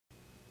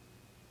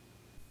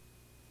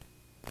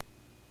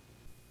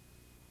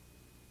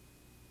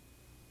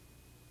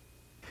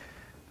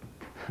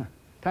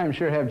Times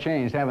sure have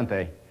changed, haven't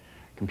they?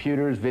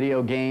 Computers,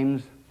 video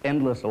games,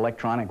 endless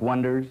electronic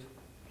wonders.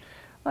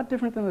 A lot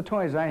different than the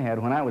toys I had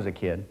when I was a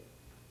kid.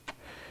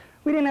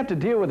 We didn't have to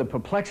deal with the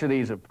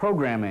perplexities of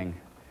programming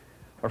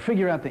or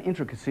figure out the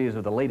intricacies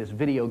of the latest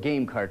video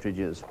game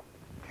cartridges.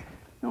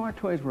 No, our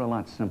toys were a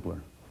lot simpler.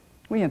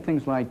 We had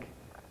things like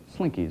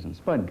slinkies and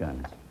spud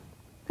guns.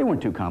 They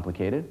weren't too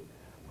complicated.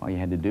 All you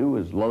had to do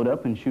was load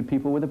up and shoot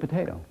people with a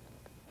potato.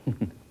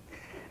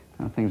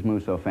 Now, things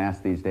move so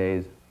fast these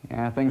days.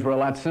 Yeah, things were a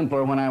lot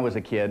simpler when I was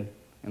a kid,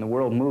 and the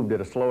world moved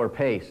at a slower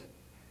pace.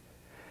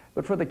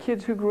 But for the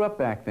kids who grew up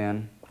back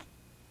then,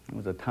 it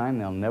was a time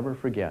they'll never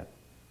forget.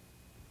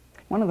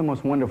 One of the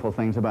most wonderful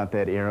things about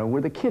that era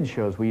were the kid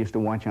shows we used to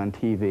watch on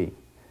TV.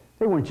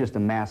 They weren't just a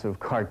mass of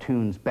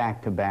cartoons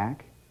back to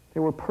back. They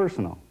were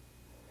personal.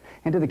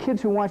 And to the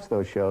kids who watched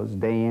those shows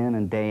day in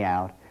and day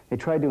out, they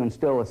tried to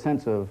instill a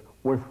sense of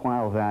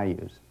worthwhile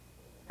values.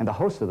 And the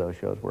hosts of those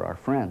shows were our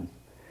friends.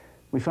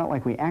 We felt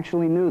like we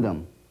actually knew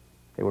them.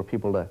 They were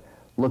people to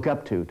look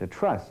up to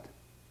trust,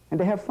 and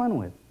to have fun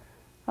with.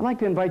 I'd like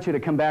to invite you to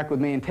come back with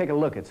me and take a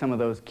look at some of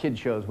those kid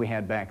shows we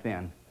had back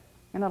then.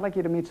 And I'd like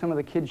you to meet some of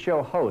the kid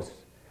show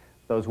hosts,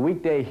 those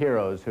weekday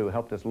heroes who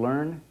helped us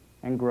learn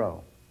and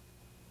grow.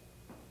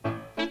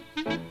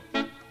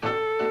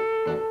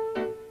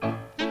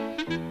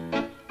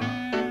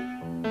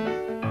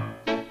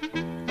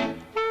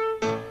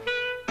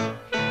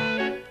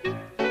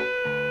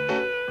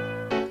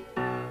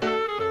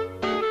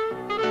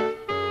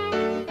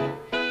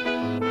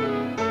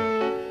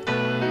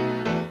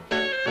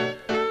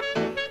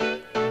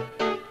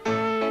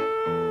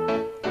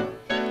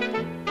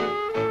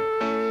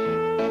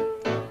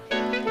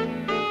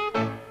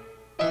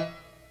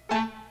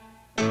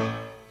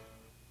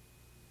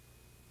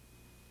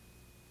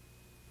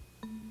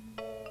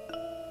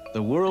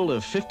 The world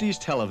of 50s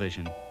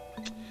television.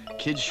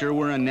 Kids sure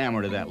were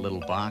enamored of that little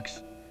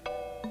box.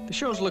 The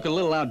shows look a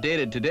little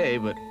outdated today,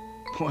 but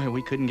boy,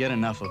 we couldn't get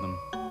enough of them.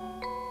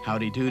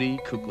 Howdy Doody,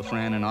 Kukla,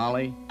 Fran and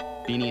Ollie,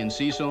 Beanie and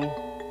Cecil,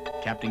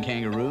 Captain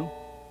Kangaroo.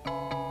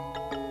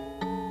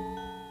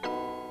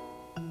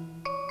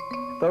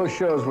 Those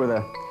shows were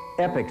the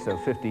epics of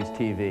 50s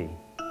TV.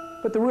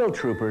 But the real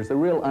troopers, the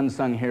real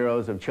unsung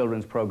heroes of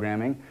children's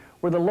programming,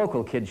 were the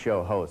local kid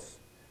show hosts,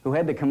 who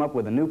had to come up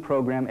with a new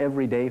program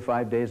every day,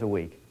 5 days a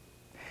week.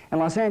 And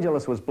Los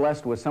Angeles was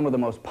blessed with some of the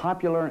most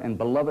popular and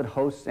beloved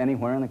hosts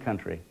anywhere in the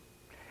country.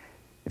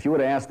 If you would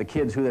have asked the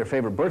kids who their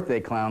favorite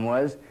birthday clown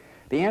was,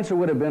 the answer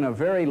would have been a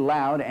very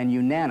loud and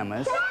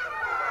unanimous...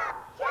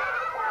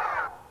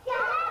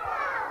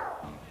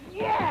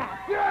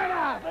 Yeah, sure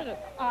enough!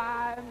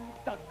 I'm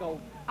Ducko,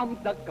 I'm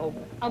Ducko,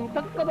 I'm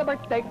Ducko the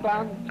birthday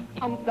clown.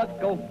 I'm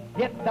Ducko,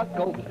 yes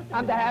Ducko,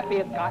 I'm the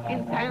happiest guy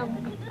in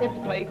town. It's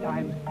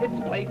playtime,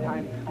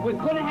 we're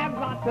gonna have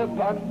lots of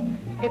fun.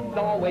 It's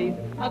always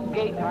a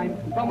gay time,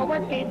 from a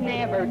work ain't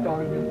never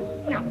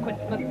done. Now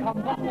Christmas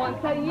comes but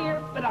once a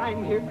year, but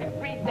I'm here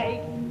every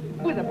day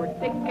with a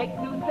birthday cake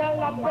to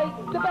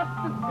celebrate. The best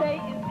to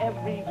say in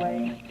every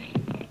way.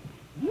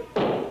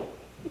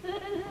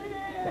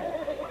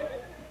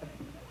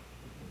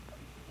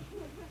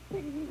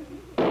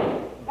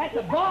 That's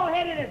the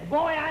bald-headedest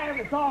boy I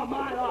ever saw in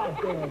my life.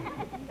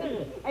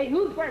 Hey,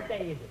 whose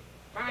birthday is it?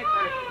 My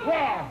birthday.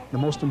 Yeah. The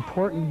most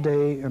important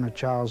day in a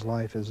child's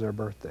life is their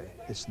birthday.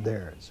 It's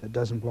theirs. It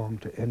doesn't belong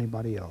to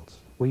anybody else.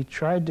 We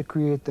tried to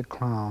create the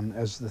clown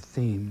as the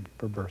theme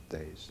for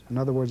birthdays. In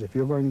other words, if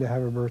you're going to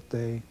have a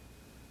birthday,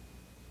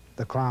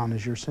 the clown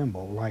is your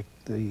symbol, like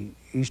the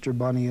Easter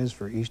Bunny is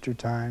for Easter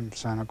time,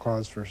 Santa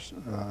Claus for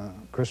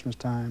Christmas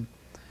time.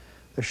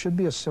 There should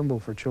be a symbol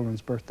for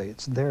children's birthday.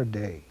 It's their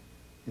day,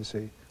 you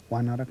see.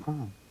 Why not a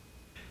clown?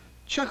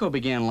 Chucko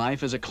began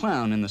life as a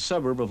clown in the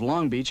suburb of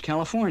Long Beach,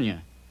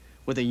 California.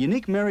 With a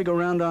unique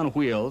merry-go-round on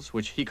wheels,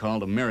 which he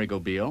called a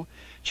merry-go-beel,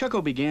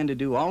 Chucko began to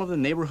do all of the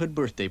neighborhood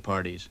birthday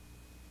parties.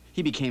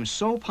 He became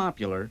so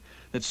popular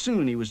that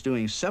soon he was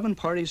doing 7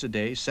 parties a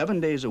day, 7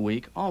 days a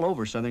week, all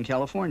over Southern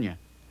California.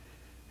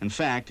 In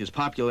fact, his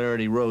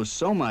popularity rose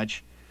so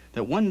much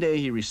that one day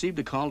he received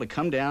a call to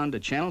come down to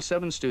Channel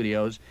 7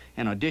 studios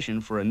and audition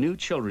for a new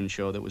children's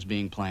show that was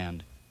being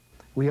planned.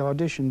 We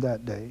auditioned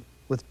that day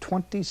with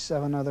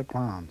 27 other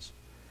clowns.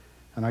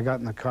 And I got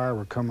in the car,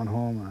 we're coming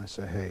home, and I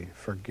said, hey,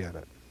 forget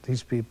it.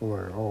 These people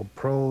are all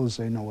pros,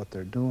 they know what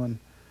they're doing.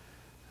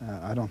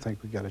 I don't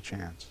think we got a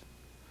chance.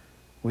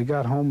 We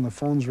got home, the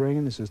phone's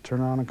ringing, he says, turn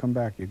around and come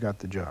back, you got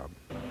the job.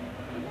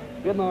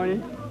 Good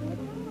morning.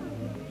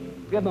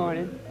 Good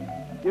morning.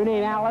 Your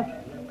name Alice?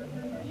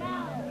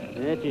 No.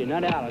 That's you,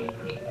 not Alice.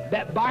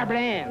 That Barbara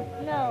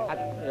Ann? No.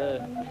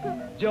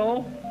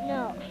 Joe?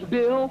 No.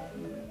 Bill?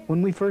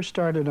 When we first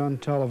started on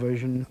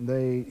television,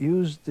 they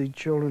used the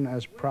children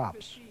as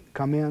props.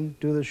 Come in,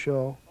 do the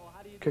show,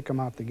 kick them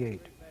out the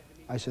gate.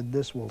 I said,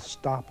 this will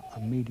stop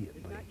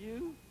immediately.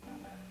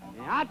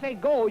 I'll say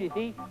go, you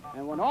see,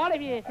 and when all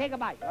of you take a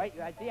bite, right?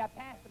 I see I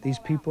passed. These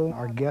people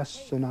are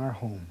guests in our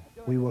home.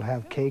 We will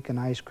have cake and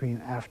ice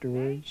cream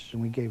afterwards,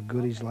 and we gave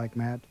goodies like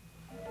that.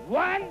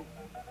 1,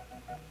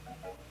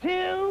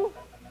 2,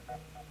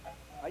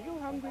 you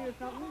hungry or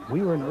something?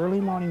 We were an early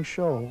morning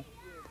show.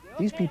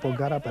 These people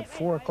got up at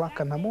 4 o'clock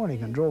in the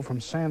morning and drove from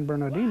San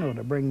Bernardino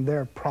to bring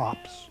their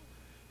props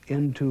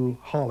into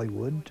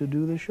Hollywood to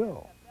do the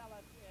show.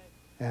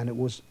 And it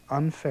was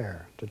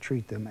unfair to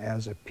treat them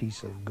as a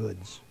piece of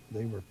goods.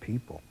 They were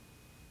people.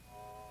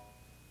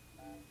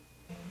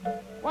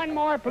 One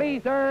more,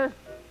 please, sir.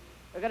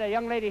 We've got a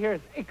young lady here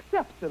who's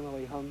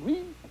exceptionally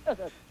hungry.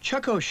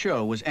 Chucko's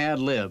show was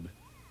ad-lib.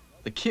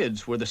 The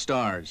kids were the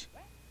stars.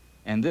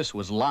 And this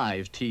was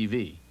live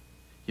TV.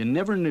 You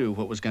never knew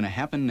what was going to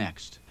happen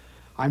next.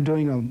 I'm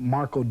doing a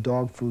Marco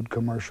dog food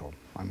commercial.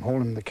 I'm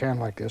holding the can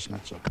like this, and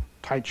it's a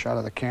tight shot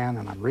of the can,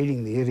 and I'm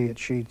reading the idiot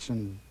sheets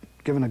and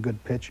giving a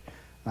good pitch.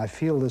 And I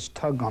feel this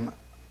tug on the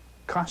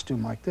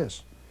costume like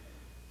this,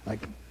 like,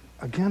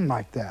 again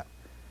like that.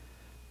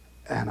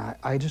 And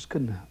I just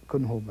couldn't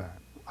hold back.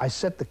 I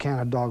set the can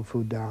of dog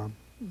food down.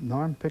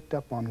 Norm picked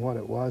up on what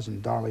it was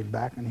and dollied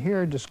back, and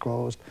here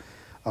disclosed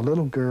a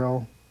little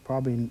girl,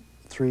 probably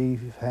 3,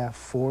 half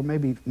 4,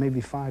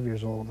 maybe 5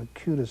 years old, the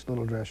cutest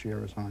little dress you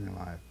ever saw in your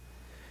life.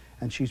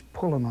 And she's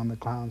pulling on the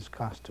clown's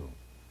costume.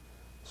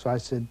 So I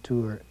said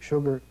to her,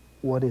 "Sugar,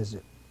 what is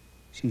it?"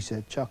 She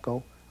said,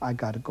 "Chucko, I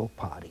gotta go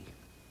potty."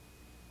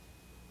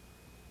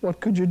 What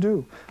could you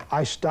do?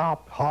 I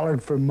stopped,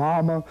 hollered for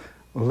Mama,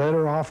 let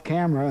her off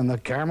camera, and the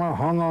camera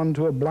hung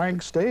onto a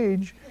blank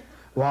stage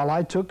while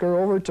I took her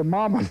over to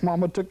Mama, and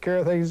Mama took care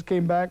of things,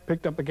 came back,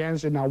 picked up the can,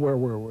 and said, "Now, where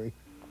were we?"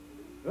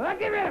 Well,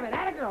 get rid of it.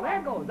 Atta girl, there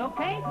it goes,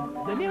 okay?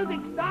 The music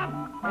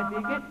stops. If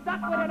you get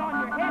stuck with it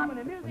on your head when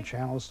the music... On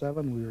Channel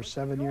 7, we were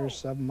 7 years,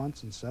 7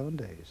 months, and 7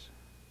 days.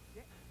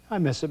 I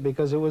miss it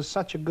because it was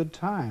such a good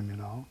time, you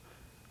know.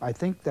 I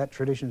think that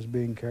tradition is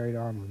being carried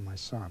on with my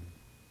son.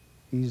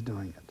 He's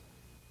doing it.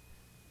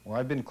 Well,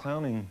 I've been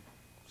clowning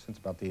since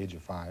about the age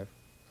of 5.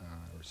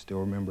 I still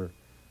remember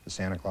the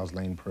Santa Claus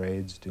Lane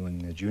parades, doing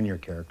the junior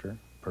character,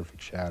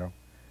 Perfect Shadow.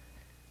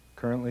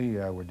 Currently,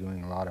 we're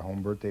doing a lot of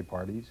home birthday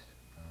parties,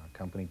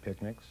 company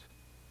picnics.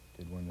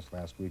 Did one this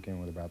last weekend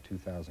with about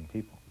 2,000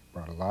 people.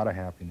 Brought a lot of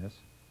happiness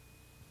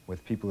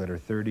with people that are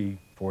 30,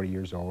 40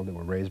 years old that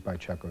were raised by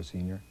Chucko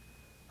Sr.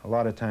 A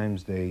lot of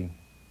times they,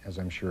 as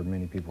I'm sure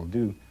many people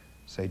do,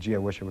 say, "Gee, I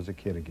wish I was a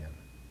kid again."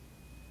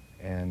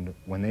 And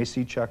when they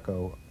see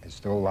Chucko is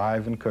still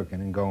alive and cooking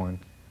and going,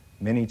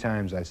 many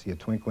times I see a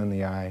twinkle in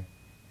the eye,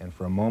 and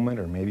for a moment,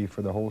 or maybe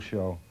for the whole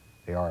show,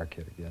 they are a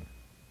kid again.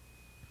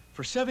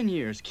 For 7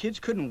 years, kids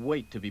couldn't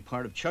wait to be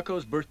part of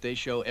Chucko's birthday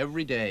show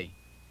every day.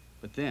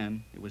 But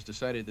then it was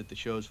decided that the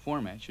show's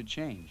format should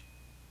change.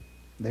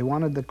 They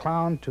wanted the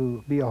clown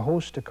to be a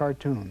host to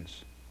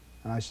cartoons.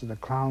 And I said, a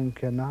clown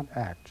cannot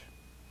act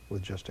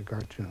with just a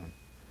cartoon.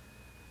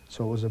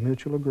 So it was a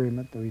mutual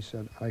agreement that we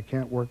said, I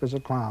can't work as a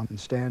clown and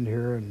stand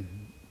here and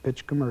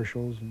pitch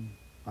commercials. And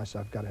I said,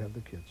 I've got to have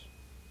the kids.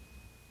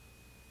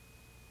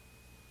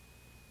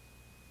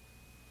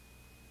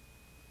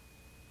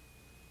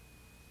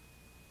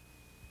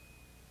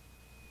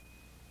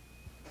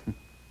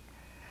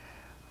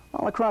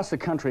 All across the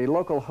country,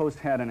 local hosts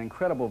had an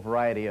incredible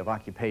variety of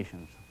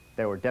occupations.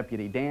 There were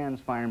Deputy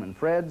Dan's, Fireman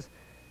Fred's,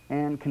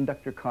 and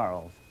Conductor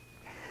Carl's.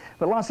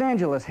 But Los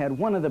Angeles had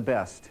one of the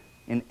best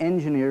in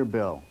Engineer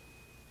Bill,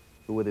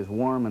 who with his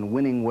warm and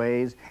winning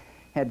ways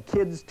had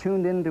kids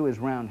tuned into his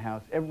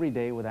roundhouse every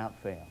day without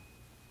fail.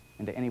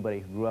 And to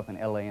anybody who grew up in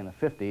LA in the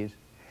 50s,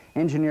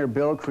 Engineer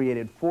Bill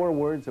created 4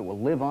 words that will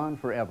live on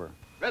forever.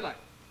 Red light.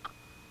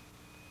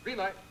 Green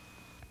light.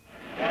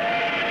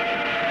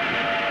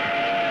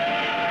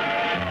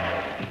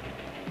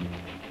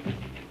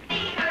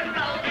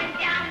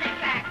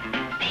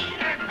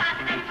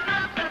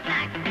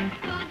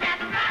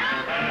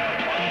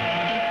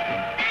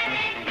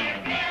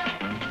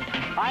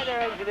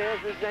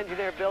 This is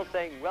Engineer Bill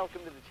saying,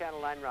 welcome to the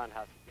Channel 9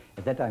 Roundhouse.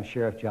 At that time,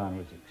 Sheriff John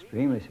was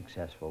extremely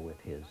successful with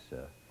his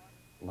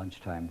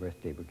lunchtime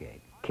birthday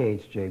brigade.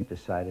 KHJ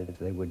decided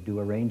they would do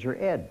a Ranger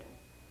Ed.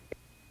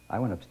 I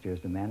went upstairs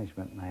to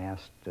management and I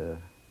asked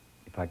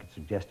if I could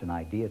suggest an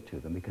idea to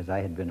them because I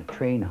had been a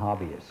trained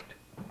hobbyist.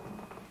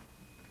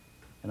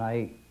 And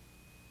I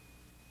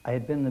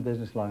had been in the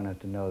business long enough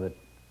to know that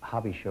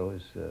hobby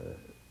shows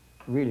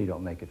really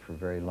don't make it for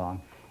very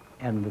long.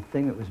 And the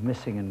thing that was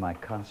missing in my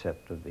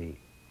concept of the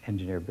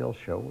Engineer Bill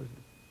show was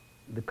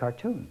the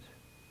cartoons.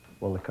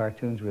 Well, the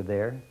cartoons were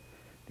there.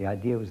 The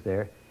idea was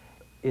there.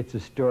 It's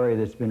a story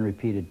that's been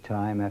repeated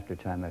time after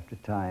time after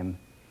time,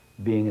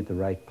 being at the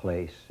right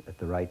place at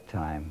the right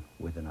time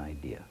with an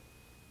idea.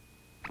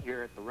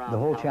 Here at the The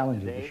whole Roundhouse challenge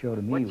today. of the show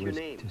to me What's your was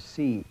name? to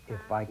see if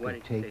I What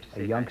could did you take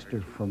say a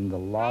youngster from the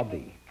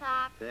lobby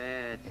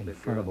That's in the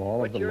front of girl. all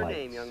What's of the your lights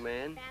name, young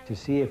man? to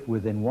see if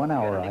within 1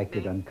 hour got a I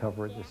could nickname?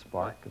 uncover the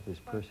spark of his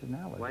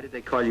personality. Why did they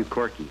call you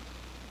Corky?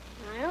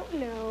 I don't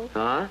know.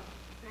 Huh?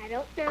 I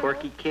don't know.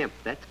 Corky Kemp.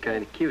 That's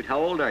kind of cute. How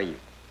old are you?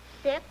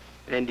 6.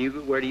 And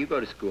where do you go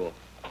to school?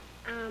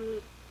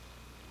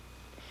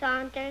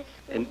 Saunders.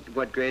 And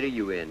what grade are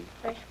you in?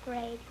 1st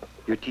grade.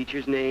 Your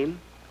teacher's name?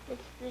 Miss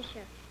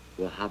Fisher.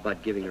 Well, how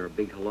about giving her a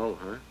big hello,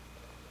 huh?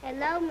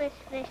 Hello, Miss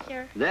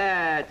Fisher.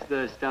 That's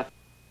the stuff.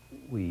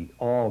 we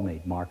all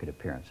made market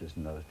appearances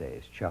in those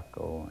days,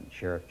 Chucko and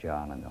Sheriff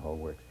John and the whole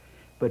works.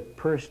 But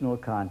personal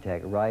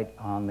contact, right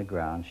on the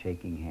ground,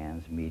 shaking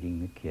hands, meeting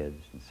the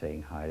kids and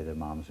saying hi to their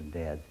moms and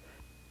dads.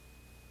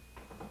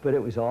 But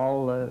it was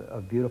all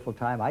a beautiful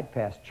time. I'd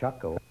pass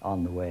Chucko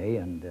on the way,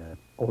 and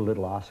old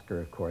little Oscar,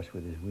 of course,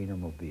 with his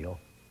Wienermobile.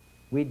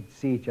 We'd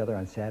see each other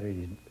on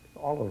Saturdays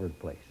all over the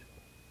place.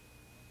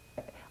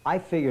 I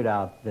figured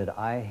out that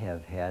I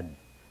have had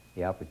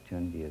the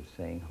opportunity of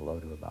saying hello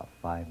to about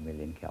 5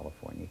 million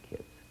California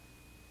kids.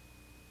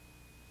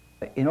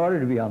 In order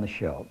to be on the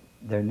show,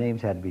 their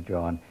names had to be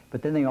drawn,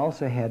 but then they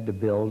also had to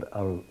build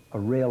a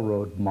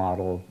railroad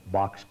model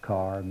box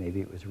car.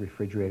 Maybe it was a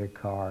refrigerator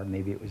car,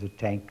 maybe it was a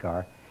tank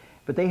car.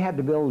 But they had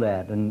to build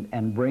that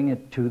and bring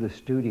it to the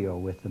studio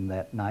with them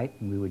that night,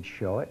 and we would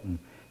show it and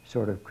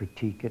sort of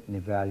critique it and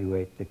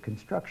evaluate the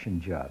construction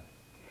job.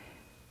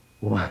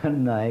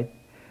 One night,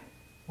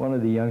 one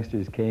of the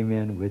youngsters came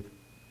in with,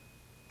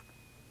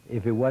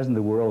 if it wasn't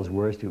the world's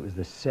worst, it was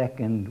the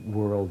second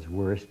world's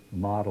worst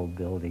model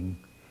building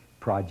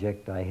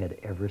project I had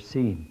ever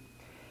seen.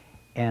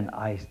 And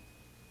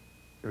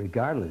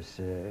regardless,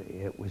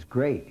 it was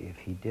great if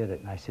he did it.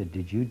 And I said,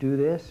 "Did you do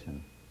this?"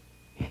 And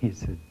he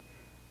said,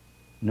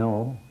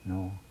 "No,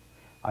 no."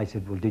 I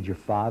said, "Well, did your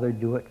father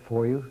do it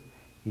for you?"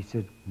 He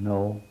said,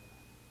 "No,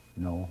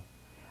 no."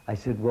 I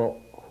said,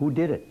 "Well, who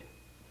did it?"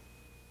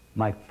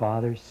 "My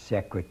father's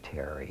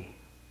secretary."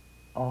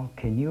 Oh,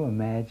 can you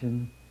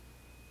imagine?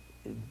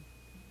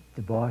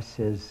 The boss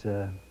says,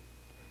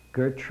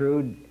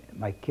 "Gertrude,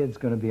 my kid's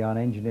going to be on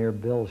Engineer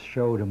Bill's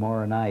show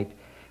tomorrow night.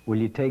 Will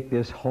you take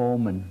this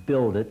home and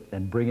build it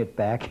and bring it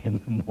back in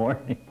the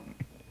morning?"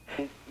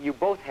 You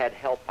both had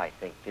help, I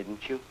think,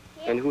 didn't you?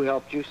 Yes. And who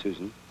helped you,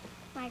 Susan?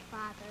 My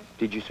father.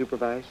 Did you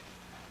supervise?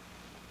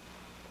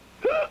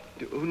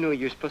 Who knew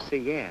you were supposed to say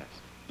yes?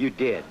 You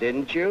did,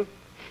 didn't you?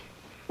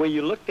 Well,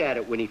 you looked at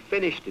it when he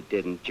finished it,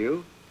 didn't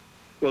you?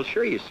 Well,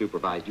 sure you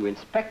supervised. You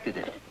inspected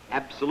it.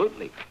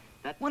 Absolutely.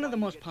 One of the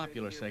most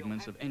popular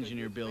segments of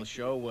Engineer Bill's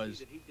show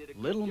was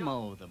Little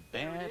Mo, the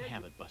Bad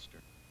Habit Buster.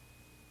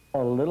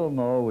 Oh, Little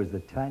Mo was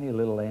the tiny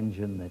little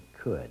engine that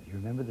could. You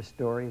remember the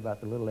story about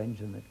the little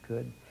engine that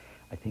could?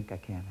 I think I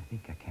can, I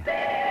think I can.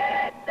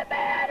 The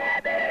bad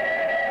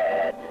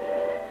habit.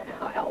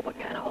 I hope I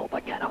can, I hope I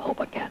can, I hope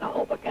I can, I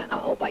hope I can, I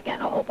hope I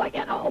can, I hope I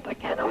can, I hope I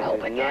can, I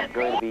hope I can. This is not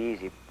going to be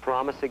easy.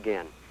 Promise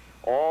again.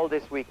 All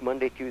this week,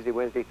 Monday, Tuesday,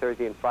 Wednesday,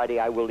 Thursday, and Friday,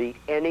 I will eat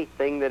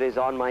anything that is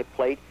on my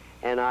plate,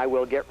 and I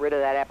will get rid of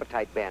that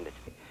appetite bandit.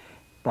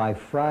 By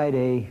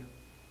Friday,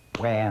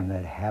 wham,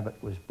 that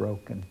habit was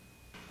broken.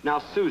 Now,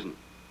 Susan,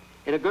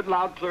 in a good,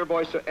 loud, clear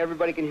voice so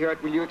everybody can hear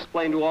it, will you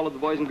explain to all of the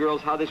boys and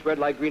girls how this red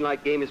light, green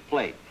light game is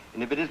played?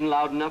 And if it isn't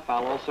loud enough,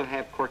 I'll also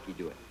have Corky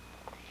do it.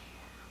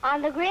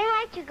 On the green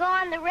light, you go.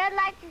 On the red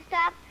light, you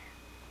stop.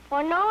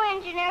 For no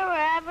engineer will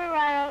ever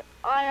run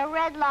on a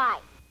red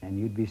light. And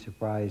you'd be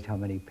surprised how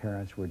many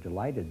parents were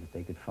delighted that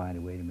they could find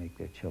a way to make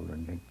their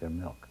children drink their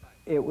milk.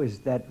 It was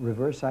that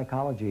reverse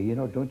psychology, you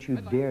know, don't you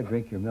dare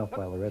drink your milk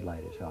while the red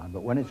light is on.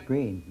 But when it's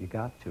green, you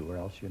got to, or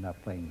else you're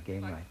not playing the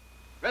game right.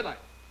 Red light.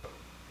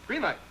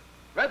 Green light.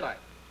 Red light.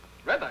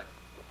 Red light.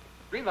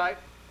 Green light.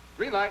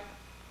 Green light.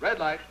 Red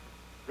light.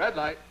 Red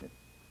light.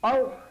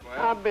 Oh,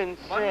 I've been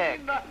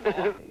sick.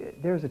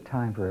 There's a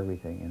time for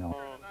everything, you know.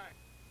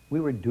 We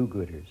were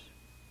do-gooders.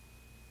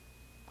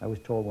 I was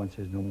told once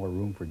there's no more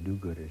room for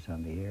do-gooders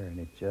on the air, and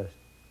it just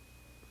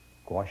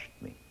squashed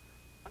me.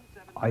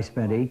 I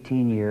spent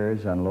 18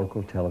 years on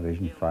local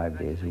television 5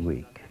 days a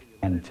week.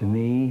 And to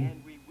me,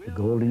 the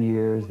golden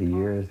years, the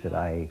years that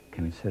I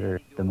consider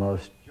the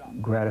most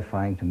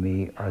gratifying to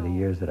me, are the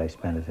years that I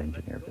spent as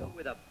Engineer Bill.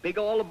 With a big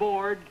all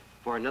aboard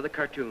for another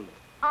cartoon.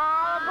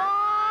 All aboard!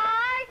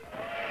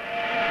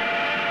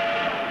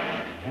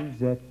 Who's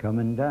that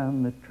coming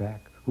down the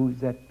track? Who's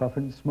that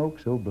puffing smoke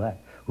so black?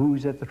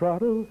 Who's at the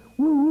throttle?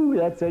 Woo,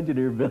 that's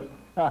Engineer Bill.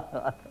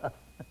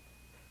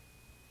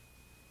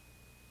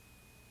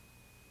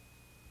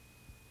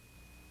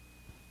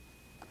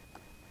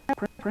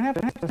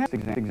 Perhaps this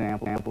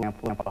example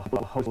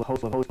a host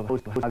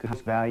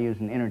of values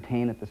and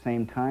entertain at the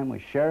same time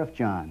was Sheriff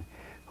John,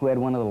 who had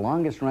one of the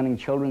longest-running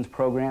children's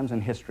programs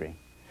in history.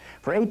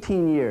 For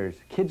 18 years,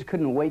 kids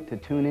couldn't wait to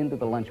tune into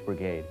the Lunch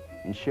Brigade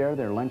and share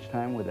their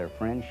lunchtime with their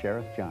friend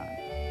Sheriff John.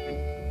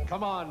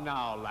 Come on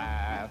now,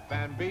 laugh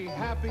and be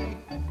happy,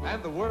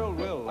 and the world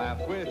will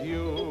laugh with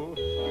you.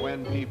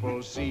 When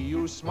people see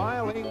you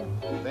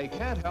smiling, they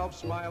can't help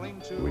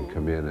smiling too. We'd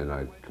come in and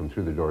I'd come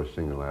through the door,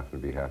 sing and laugh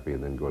and be happy,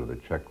 and then go to the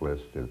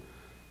checklist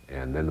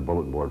and then the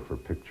bulletin board for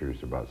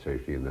pictures about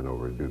safety, and then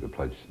over and do the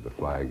pledge to the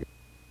flag.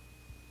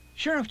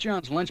 Sheriff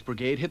John's Lunch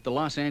Brigade hit the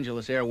Los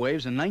Angeles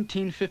airwaves in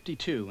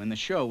 1952, and the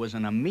show was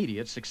an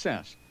immediate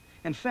success.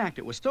 In fact,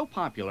 it was so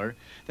popular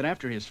that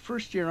after his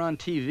first year on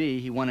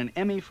TV, he won an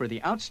Emmy for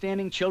the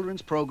Outstanding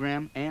Children's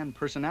Program and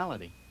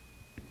Personality.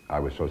 I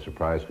was so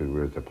surprised because we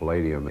were at the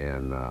Palladium,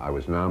 and I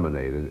was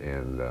nominated,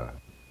 and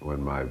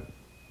when my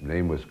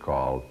name was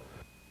called,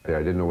 I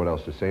didn't know what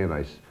else to say, and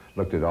I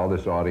looked at all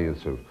this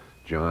audience of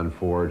John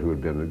Ford, who had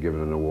been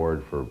given an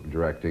award for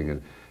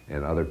directing,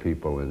 and other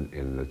people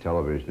in the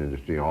television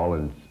industry, all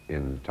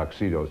in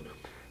tuxedos.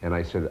 And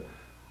I said,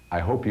 I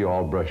hope you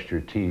all brushed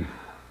your teeth.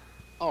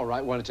 All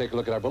right, want to take a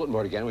look at our bulletin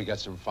board again. We got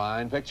some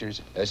fine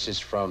pictures. This is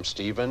from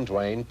Stephen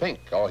Dwayne Pink.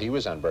 Oh, he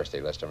was on birthday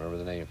list, I remember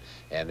the name.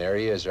 And there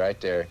he is right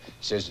there. It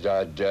says,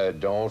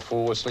 don't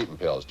fool with sleeping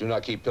pills. Do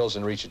not keep pills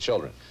in reach of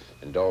children.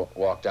 And don't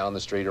walk down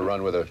the street or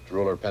run with a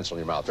ruler or pencil in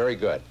your mouth. Very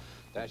good.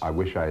 I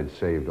wish I had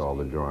saved all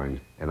the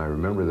drawings. And I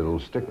remember the little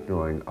stick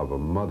drawing of a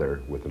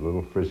mother with a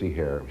little frizzy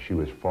hair. She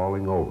was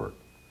falling over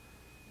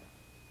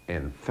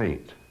and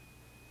faint.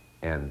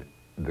 And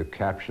the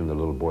caption the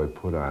little boy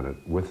put on it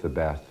with the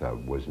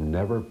bathtub was,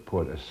 never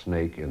put a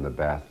snake in the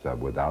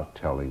bathtub without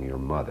telling your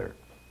mother.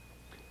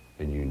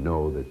 And you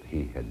know that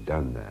he had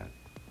done that.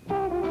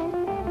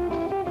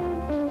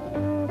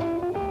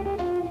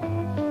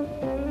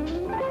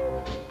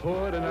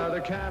 Put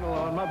another candle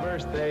on my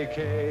birthday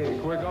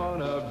cake. We're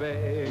gonna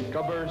bake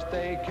a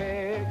birthday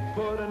cake.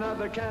 Put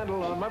another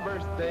candle on my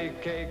birthday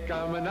cake.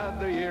 I'm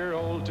another year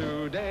old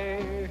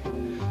today.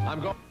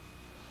 I'm going.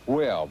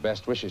 Well,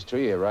 best wishes to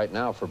you right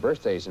now for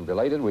birthdays and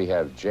belated. We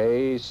have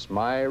Jay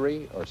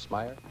Smyrie, or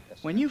Smire.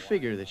 When you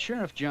figure that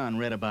Sheriff John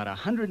read about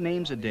 100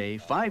 names a day,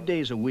 5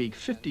 days a week,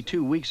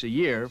 52 weeks a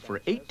year,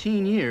 for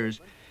 18 years,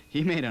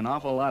 he made an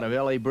awful lot of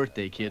L.A.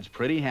 birthday kids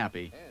pretty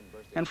happy.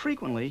 And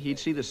frequently, he'd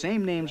see the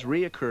same names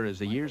reoccur as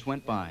the years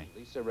went by.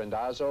 Lisa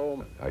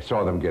Rendazzo. I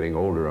saw them getting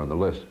older on the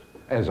list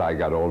as I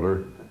got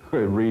older,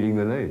 reading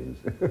the names.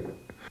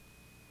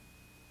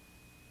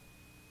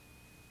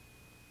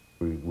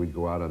 We'd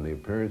go out on the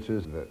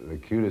appearances. The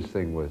cutest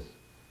thing was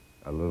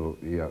a little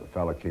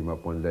fella came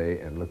up one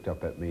day and looked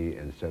up at me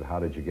and said, how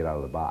did you get out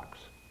of the box?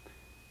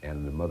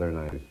 And the mother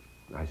and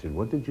I said,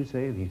 what did you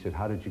say? And he said,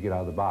 how did you get out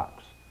of the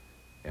box?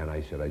 And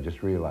I said, I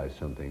just realized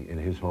something. In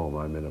his home,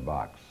 I'm in a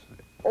box.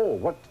 Oh,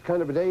 what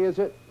kind of a day is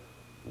it?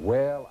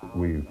 Well,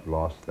 we've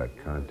lost that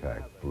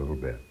contact a little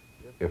bit.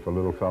 If a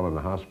little fella in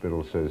the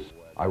hospital says,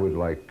 I would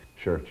like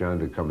Sheriff John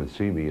to come and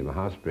see me in the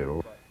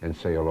hospital and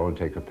say hello and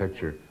take a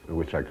picture,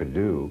 which I could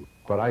do.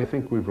 But I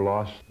think we've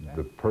lost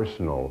the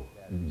personal,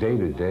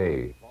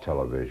 day-to-day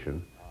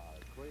television.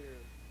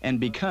 And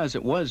because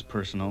it was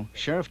personal,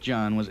 Sheriff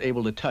John was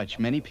able to touch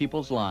many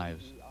people's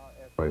lives.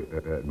 My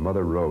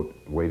mother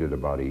waited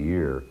about a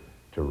year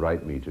to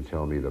write me to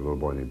tell me that a little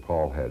boy named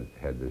Paul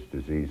had this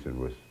disease and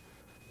was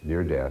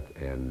near death.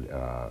 And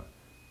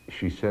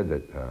she said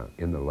that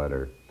in the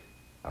letter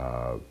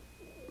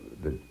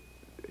that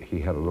he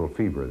had a little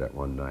fever that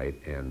one night,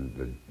 and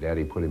the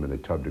daddy put him in a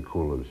tub to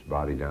cool his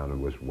body down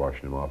and was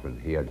washing him off,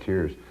 and he had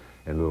tears.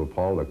 And little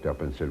Paul looked up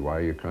and said, why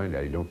are you crying,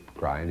 Daddy? Don't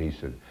cry. And he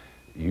said,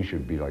 you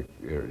should be like,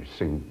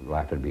 sing,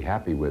 laugh and be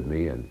happy with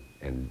me.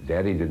 And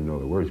Daddy didn't know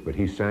the words, but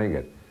he sang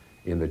it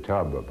in the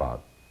tub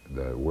about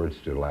the words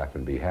to laugh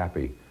and be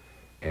happy.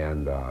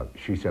 And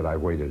she said, I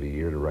waited a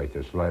year to write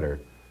this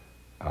letter.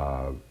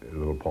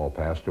 Little Paul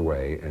passed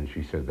away, and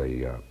she said,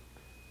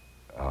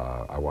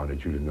 I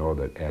wanted you to know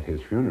that at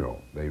his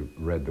funeral,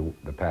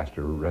 the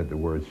pastor read the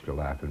words to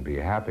laugh and be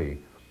happy.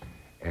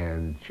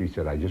 And she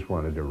said, I just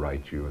wanted to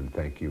write you and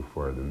thank you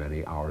for the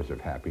many hours of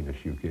happiness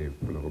you gave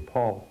little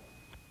Paul.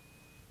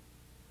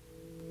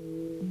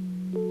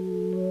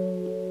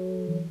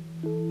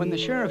 When the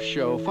Sheriff's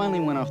Show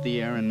finally went off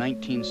the air in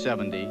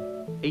 1970,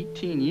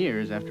 18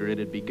 years after it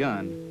had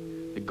begun,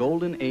 the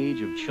golden age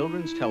of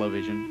children's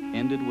television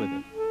ended with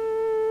it.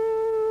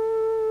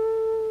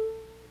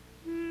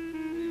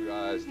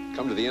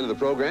 Come to the end of the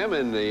program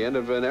and the end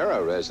of an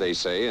era, as they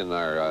say in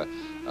our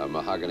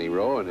Mahogany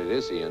Row, and it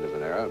is the end of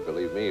an era.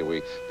 Believe me,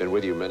 we've been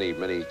with you many,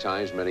 many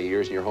times, many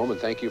years in your home, and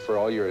thank you for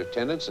all your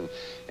attendance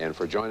and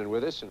for joining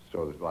with us.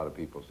 So there's a lot of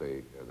people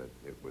say that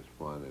it was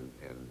fun,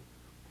 and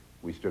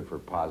we stood for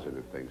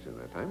positive things in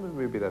that time, and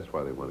maybe that's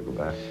why they want to go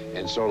back.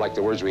 And so, like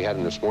the words we had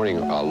in this morning,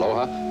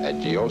 aloha,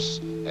 adios,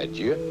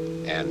 adieu,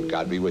 and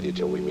God be with you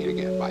till we meet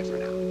again. Bye for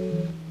now.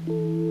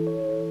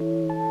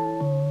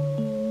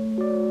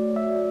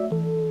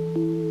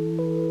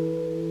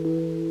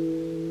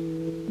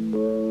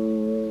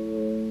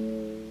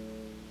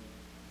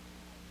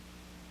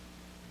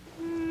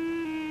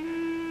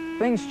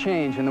 Things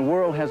change and the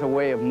world has a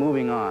way of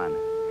moving on.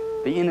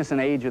 The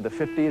innocent age of the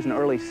 50s and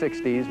early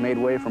 60s made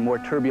way for more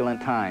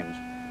turbulent times.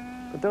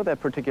 But though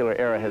that particular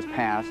era has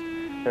passed,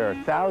 there are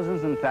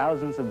thousands and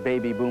thousands of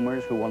baby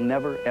boomers who will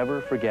never,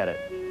 ever forget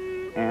it.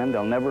 And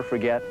they'll never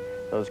forget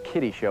those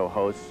kiddie show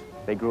hosts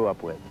they grew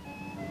up with.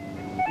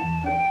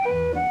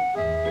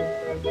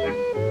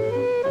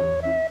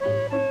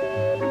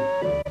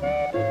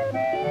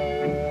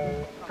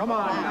 Come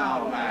on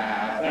now,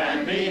 laugh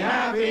and be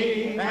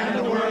happy, and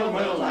the world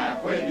will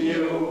laugh with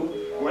you.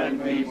 When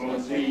people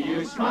see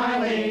you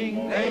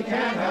smiling, they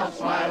can't help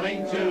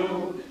smiling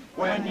too.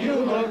 When you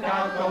look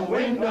out the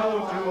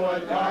window to a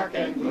dark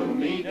and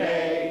gloomy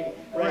day,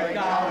 break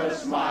out a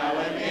smile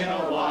and in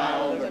a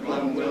while the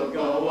gloom will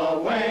go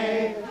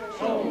away.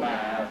 So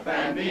laugh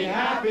and be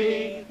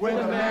happy with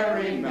a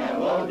merry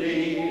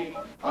melody,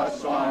 a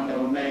song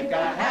to make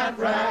a hat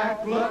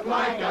rack look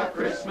like a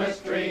Christmas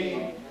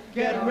tree.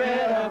 Get rid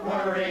of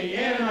worry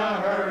in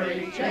a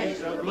hurry,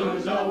 chase the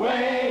blues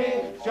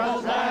away.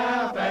 Just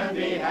laugh and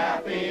be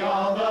happy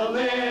all the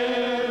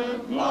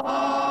live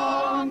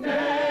long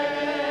day.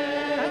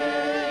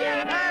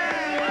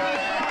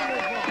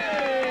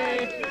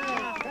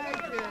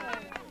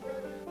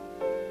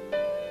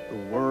 The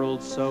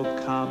world's so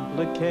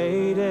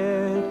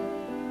complicated,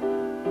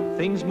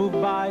 things move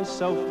by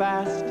so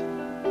fast.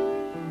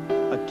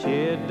 A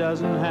kid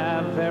doesn't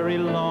have very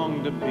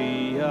long to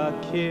be a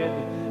kid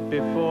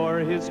before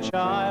his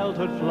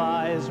childhood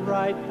flies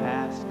right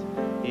past.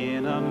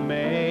 In a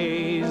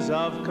maze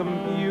of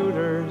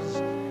computers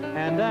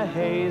and a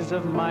haze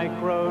of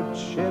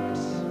microchips,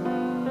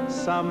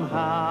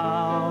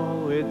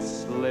 somehow it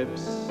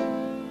slips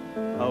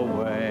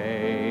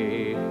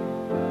away.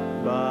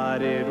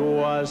 But it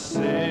was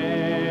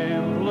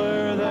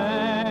simpler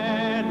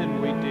then,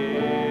 and we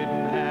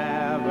didn't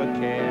have a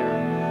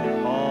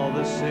care. All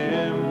the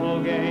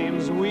simple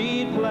games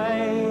we'd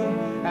play,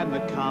 and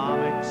the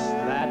comics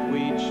that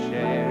we'd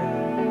share,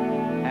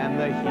 and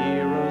the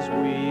heroes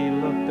we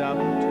looked up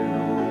to,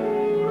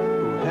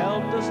 who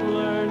helped us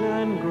learn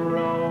and grow.